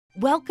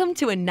Welcome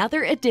to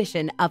another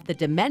edition of the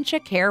Dementia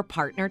Care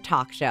Partner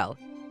Talk Show.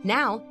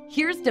 Now,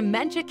 here's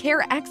dementia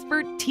care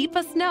expert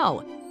Teepa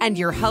and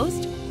your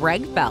host,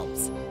 Greg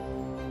Phelps.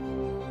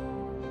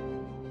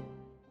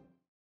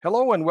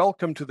 Hello and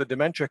welcome to the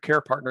Dementia Care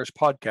Partners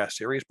podcast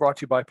series brought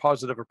to you by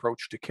Positive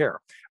Approach to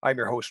Care. I'm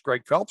your host,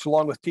 Greg Phelps,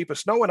 along with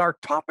Teepa, and our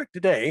topic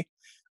today,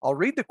 I'll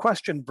read the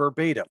question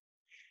verbatim.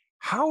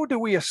 How do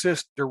we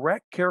assist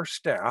direct care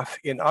staff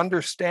in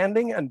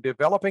understanding and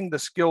developing the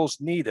skills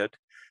needed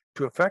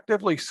to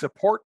effectively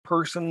support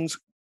persons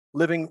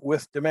living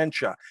with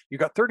dementia? You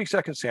got 30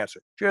 seconds to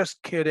answer.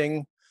 Just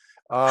kidding.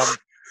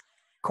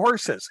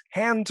 Courses,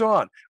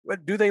 hands-on.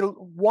 Do they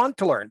want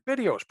to learn?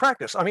 Videos,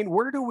 practice. I mean,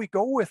 where do we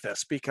go with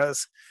this?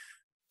 Because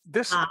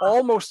this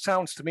almost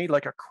sounds to me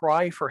like a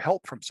cry for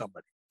help from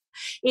somebody.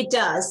 It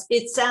does.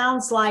 It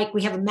sounds like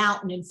we have a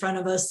mountain in front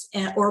of us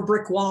or a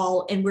brick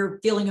wall, and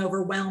we're feeling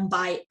overwhelmed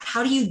by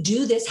how do you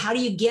do this? How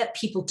do you get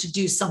people to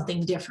do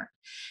something different?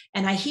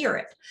 And I hear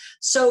it.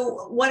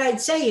 So what I'd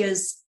say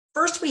is,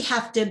 first, we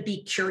have to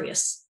be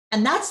curious.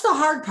 And that's the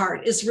hard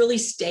part, is really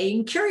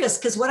staying curious,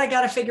 because what I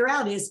got to figure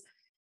out is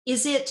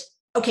it,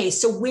 okay,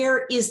 so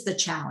where is the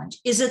challenge?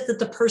 Is it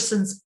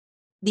that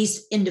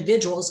these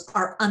individuals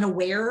are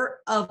unaware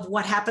of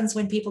what happens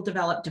when people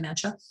develop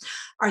dementia?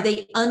 Are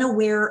they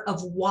unaware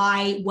of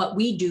why what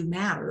we do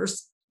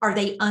matters? Are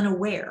they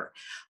unaware?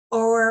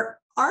 Or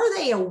are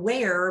they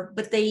aware,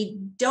 but they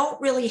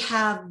don't really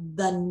have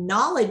the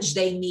knowledge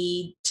they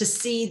need to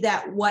see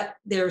that what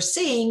they're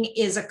seeing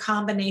is a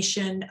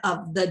combination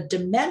of the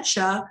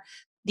dementia,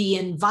 the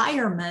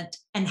environment,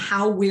 and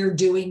how we're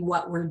doing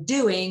what we're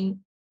doing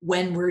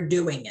when we're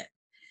doing it?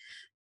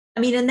 I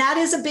mean, and that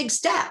is a big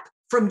step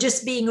from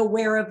just being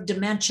aware of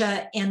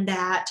dementia and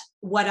that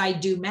what I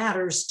do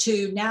matters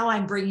to now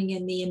I'm bringing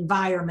in the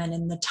environment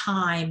and the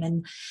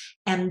time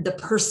and the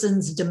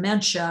person's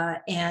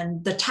dementia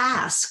and the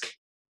task.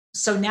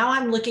 So now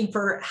I'm looking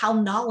for how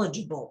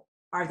knowledgeable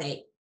are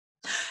they?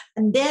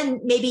 And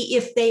then maybe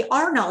if they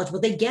are knowledgeable,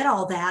 they get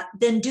all that,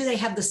 then do they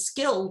have the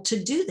skill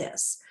to do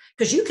this?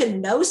 Because you can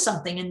know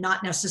something and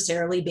not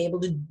necessarily be able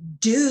to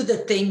do the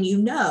thing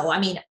you know. I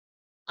mean,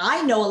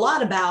 I know a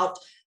lot about,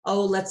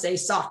 let's say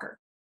soccer,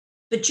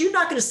 but you're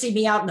not going to see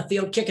me out in the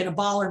field kicking a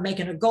ball or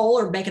making a goal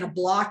or making a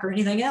block or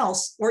anything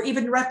else, or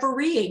even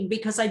refereeing,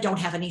 because I don't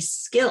have any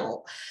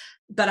skill.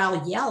 But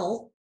I'll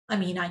yell. I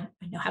mean, I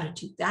know how to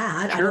do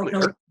that. I don't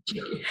know.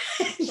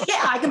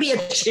 Yeah, I could be a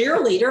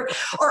cheerleader,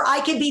 or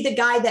I could be the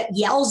guy that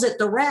yells at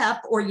the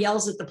rep or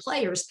yells at the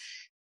players.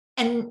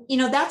 And,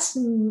 that's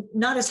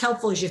not as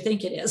helpful as you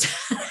think it is.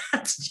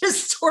 It's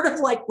just sort of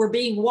like we're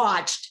being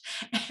watched.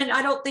 And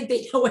I don't think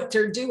they know what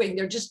they're doing.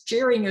 They're just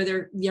cheering or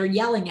they're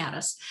yelling at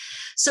us.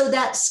 So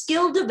that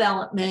skill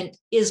development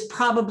is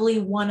probably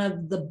one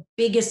of the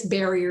biggest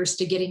barriers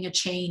to getting a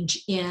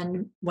change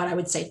in what I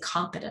would say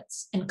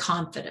competence and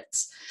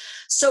confidence.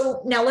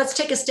 So now let's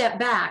take a step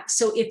back.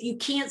 So if you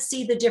can't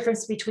see the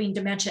difference between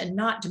dementia and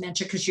not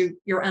dementia because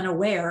you're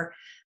unaware,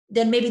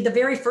 then maybe the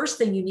very first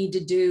thing you need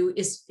to do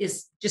is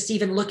just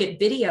even look at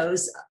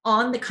videos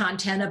on the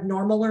content of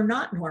normal or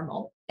not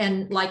normal.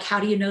 And like, how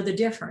do you know the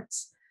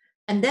difference?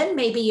 And then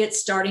maybe it's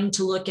starting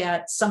to look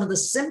at some of the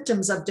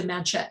symptoms of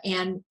dementia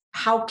and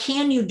how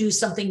can you do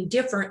something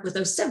different with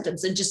those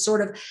symptoms? And just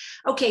sort of,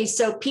 okay,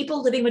 so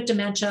people living with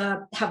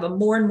dementia have a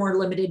more and more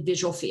limited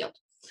visual field.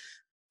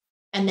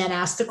 And then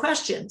ask the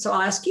question. So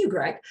I'll ask you,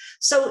 Greg.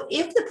 So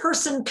if the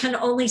person can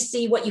only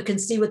see what you can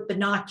see with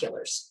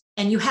binoculars,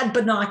 and you had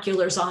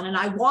binoculars on, and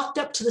I walked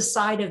up to the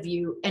side of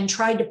you and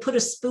tried to put a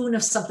spoon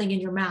of something in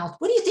your mouth,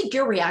 what do you think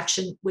your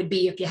reaction would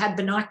be if you had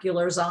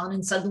binoculars on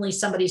and suddenly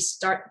somebody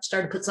started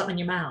to put something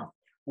in your mouth?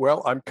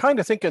 Well, I'm kind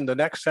of thinking the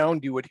next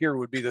sound you would hear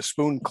would be the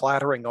spoon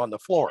clattering on the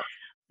floor.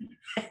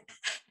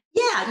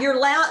 Yeah, you're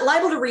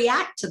liable to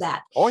react to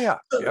that. Oh, yeah.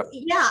 So, yep.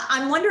 Yeah,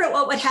 I'm wondering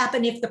what would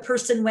happen if the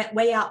person went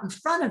way out in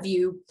front of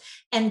you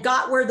and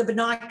got where the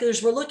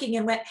binoculars were looking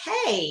and went,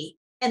 hey,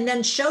 and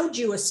then showed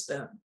you a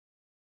spoon.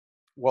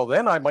 Well,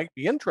 then I might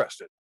be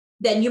interested.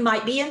 Then you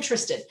might be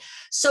interested.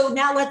 So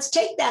now let's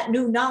take that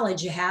new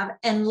knowledge you have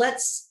and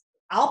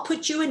I'll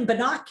put you in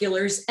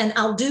binoculars and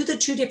I'll do the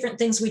two different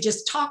things we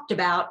just talked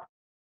about.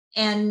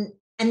 And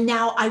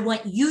now I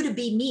want you to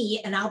be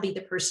me and I'll be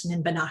the person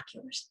in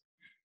binoculars.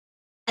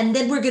 And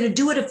then we're going to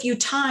do it a few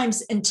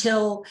times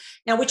now,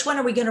 which one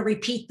are we going to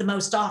repeat the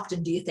most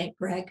often, do you think,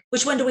 Greg?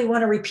 Which one do we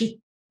want to repeat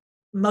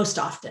most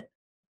often?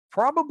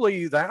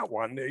 Probably that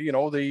one,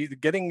 the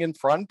getting in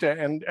front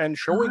and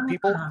showing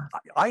people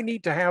I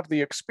need to have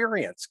the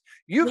experience.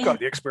 You've got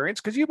the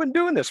experience because you've been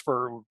doing this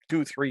for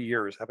 2-3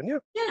 years, haven't you?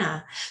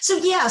 Yeah.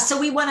 So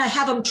we want to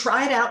have them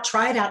try it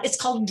out. It's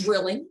called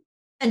drilling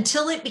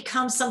until it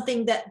becomes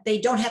something that they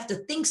don't have to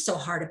think so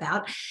hard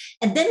about.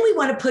 And then we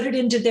want to put it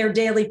into their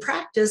daily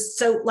practice.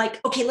 So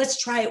like, okay,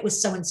 let's try it with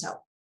so-and-so.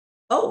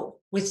 Oh,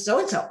 with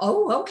so-and-so.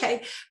 Oh,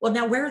 okay. Well,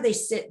 now where are they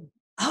sitting?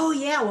 Oh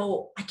yeah,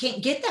 well, I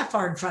can't get that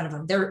far in front of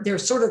them. They're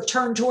sort of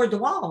turned toward the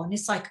wall. And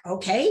it's like,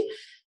 okay,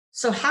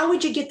 so how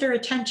would you get their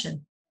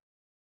attention?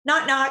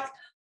 Knock, knock.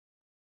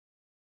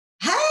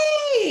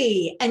 Hey,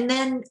 hey. And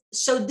then,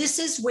 so this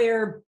is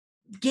where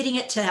getting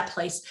it to that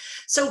place.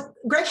 So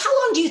Greg, how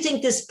long do you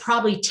think this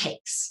probably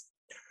takes?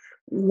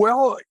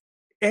 Well,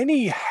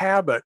 any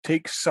habit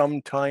takes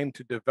some time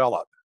to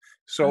develop.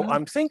 So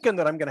I'm thinking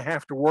that I'm going to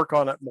have to work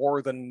on it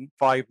more than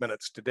 5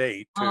 minutes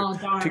today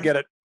to get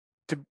it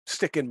to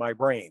stick in my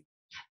brain.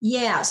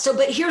 Yeah. So,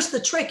 but here's the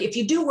trick. If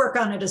you do work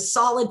on it a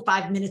solid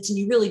 5 minutes and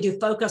you really do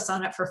focus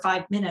on it for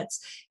 5 minutes,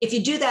 if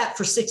you do that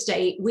for 6 to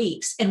 8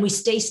 weeks and we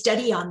stay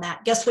steady on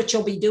that, guess what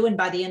you'll be doing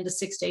by the end of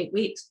 6 to 8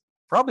 weeks?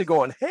 Probably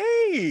going,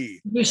 hey.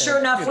 You sure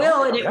enough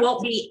will. And it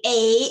won't be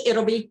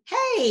it'll be,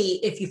 hey,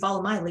 if you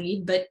follow my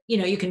lead, but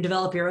you can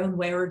develop your own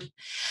word.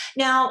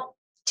 Now,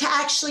 to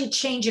actually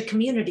change a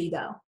community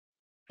though,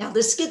 now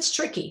this gets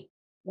tricky.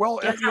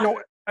 Well,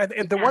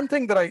 and the one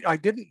thing that I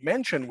didn't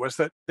mention was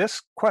that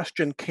this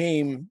question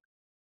came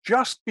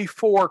just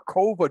before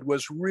COVID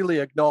was really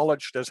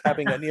acknowledged as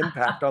having an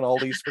impact on all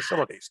these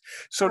facilities.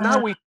 So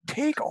now we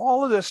take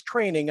all of this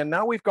training and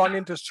now we've gone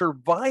into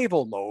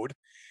survival mode.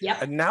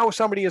 Yep. And now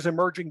somebody is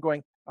emerging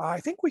going, I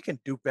think we can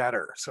do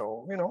better.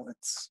 So,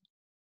 it's.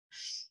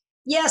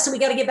 Yeah, so we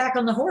got to get back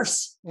on the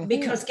horse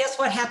because guess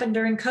what happened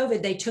during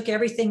COVID? They took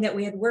everything that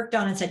we had worked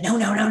on and said,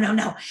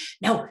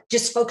 no,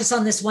 just focus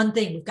on this one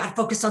thing. We've got to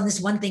focus on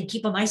this one thing.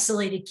 Keep them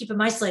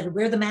isolated,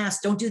 wear the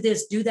mask. Don't do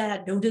this, do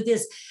that, don't do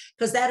this.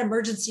 Because that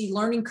emergency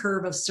learning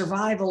curve of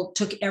survival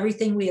took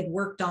everything we had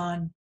worked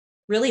on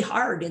really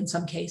hard in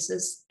some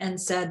cases and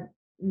said,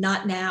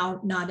 not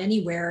now, not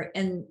anywhere.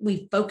 And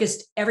we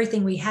focused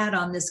everything we had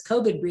on this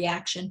COVID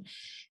reaction.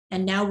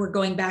 And now we're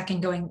going back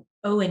and going,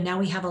 and now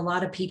we have a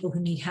lot of people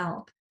who need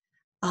help.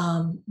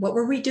 What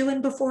were we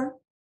doing before?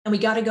 And we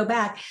got to go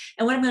back.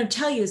 And what I'm going to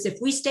tell you is if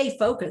we stay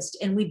focused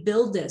and we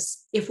build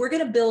this, if we're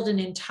going to build an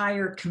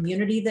entire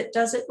community that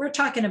does it, we're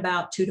talking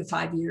about 2 to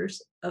 5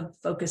 years of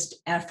focused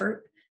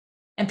effort.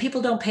 And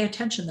people don't pay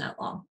attention that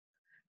long,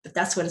 but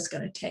that's what it's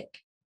going to take.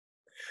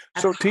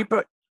 So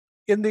Teepa,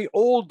 in the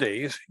old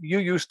days, you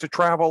used to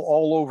travel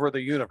all over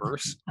the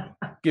universe,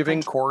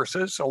 giving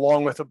courses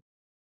along with a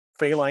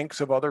phalanx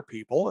of other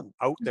people and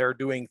out there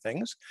doing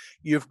things.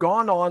 You've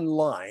gone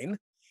online.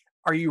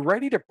 Are you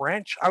ready to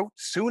branch out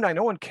soon? I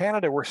know in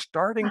Canada, we're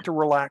starting to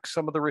relax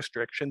some of the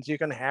restrictions. You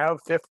can have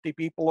 50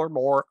 people or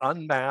more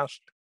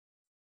unmasked.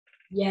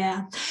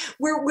 Yeah,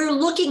 we're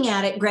looking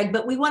at it, Greg,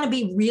 but we want to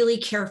be really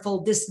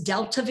careful. This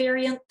Delta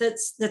variant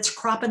that's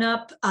cropping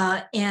up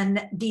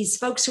and these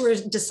folks who are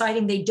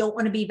deciding they don't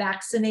want to be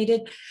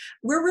vaccinated,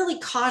 we're really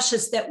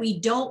cautious that we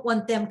don't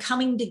want them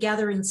coming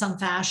together in some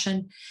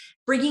fashion,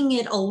 bringing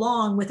it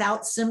along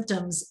without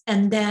symptoms,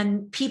 and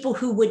then people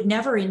who would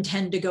never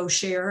intend to go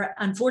share,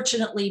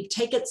 unfortunately,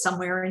 take it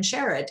somewhere and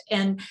share it.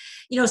 And,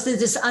 so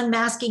this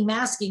unmasking,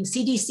 masking,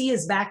 CDC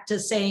is back to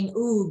saying,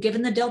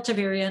 given the Delta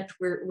variant,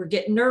 we're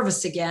getting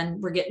nervous again.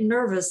 We're getting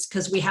nervous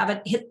because we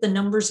haven't hit the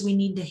numbers we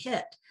need to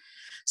hit.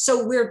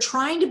 So we're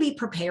trying to be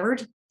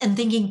prepared and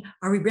thinking,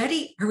 are we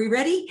ready? Are we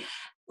ready?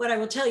 What I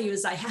will tell you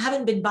is I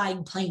haven't been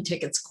buying plane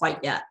tickets quite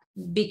yet,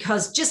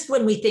 because just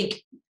when we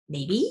think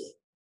maybe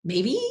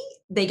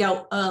they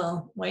go,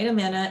 wait a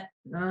minute.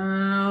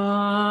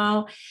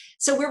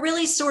 So we're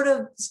really sort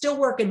of still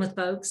working with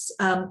folks.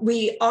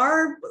 We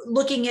are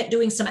looking at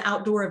doing some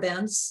outdoor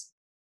events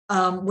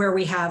where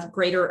we have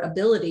greater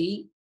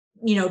ability,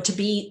 to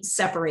be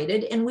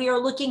separated. And we are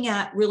looking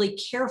at really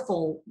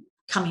careful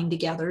coming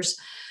togethers.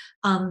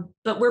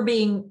 But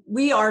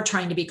we are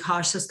trying to be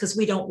cautious because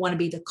we don't want to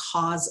be the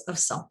cause of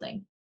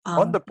something.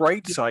 On the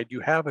bright side, you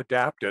have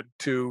adapted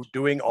to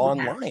doing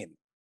online.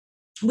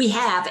 We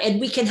have,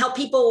 and we can help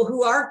people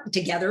who are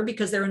together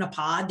because they're in a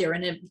pod, they're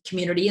in a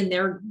community, and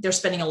they're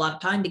spending a lot of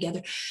time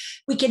together.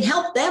 We can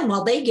help them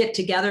while they get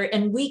together,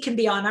 and we can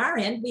be on our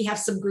end. We have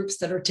some groups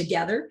that are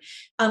together.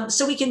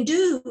 So we can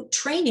do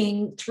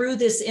training through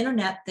this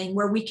internet thing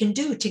where we can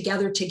do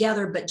together,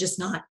 but just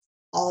not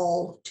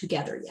all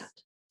together yet.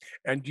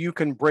 And you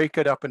can break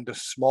it up into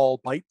small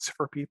bites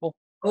for people?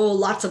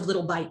 Lots of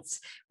little bites.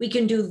 We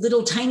can do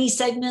little tiny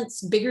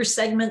segments, bigger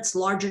segments,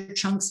 larger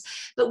chunks,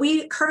 but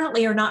we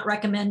currently are not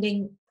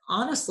recommending,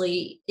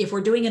 honestly, if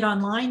we're doing it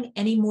online,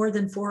 any more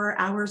than 4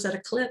 hours at a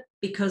clip,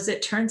 because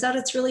it turns out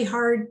it's really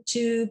hard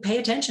to pay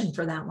attention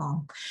for that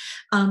long.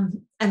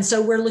 And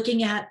so we're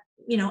looking at,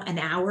 an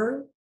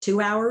hour, 2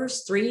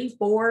 hours, 3,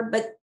 4,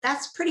 but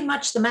that's pretty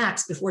much the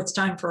max before it's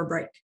time for a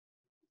break.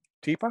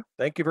 Teepa,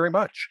 thank you very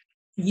much.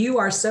 You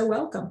are so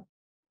welcome.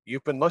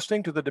 You've been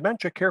listening to the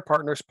Dementia Care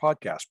Partners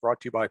podcast,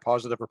 brought to you by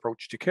Positive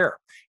Approach to Care.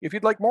 If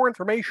you'd like more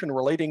information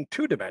relating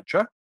to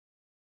dementia,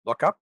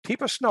 look up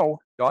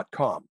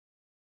teepasnow.com.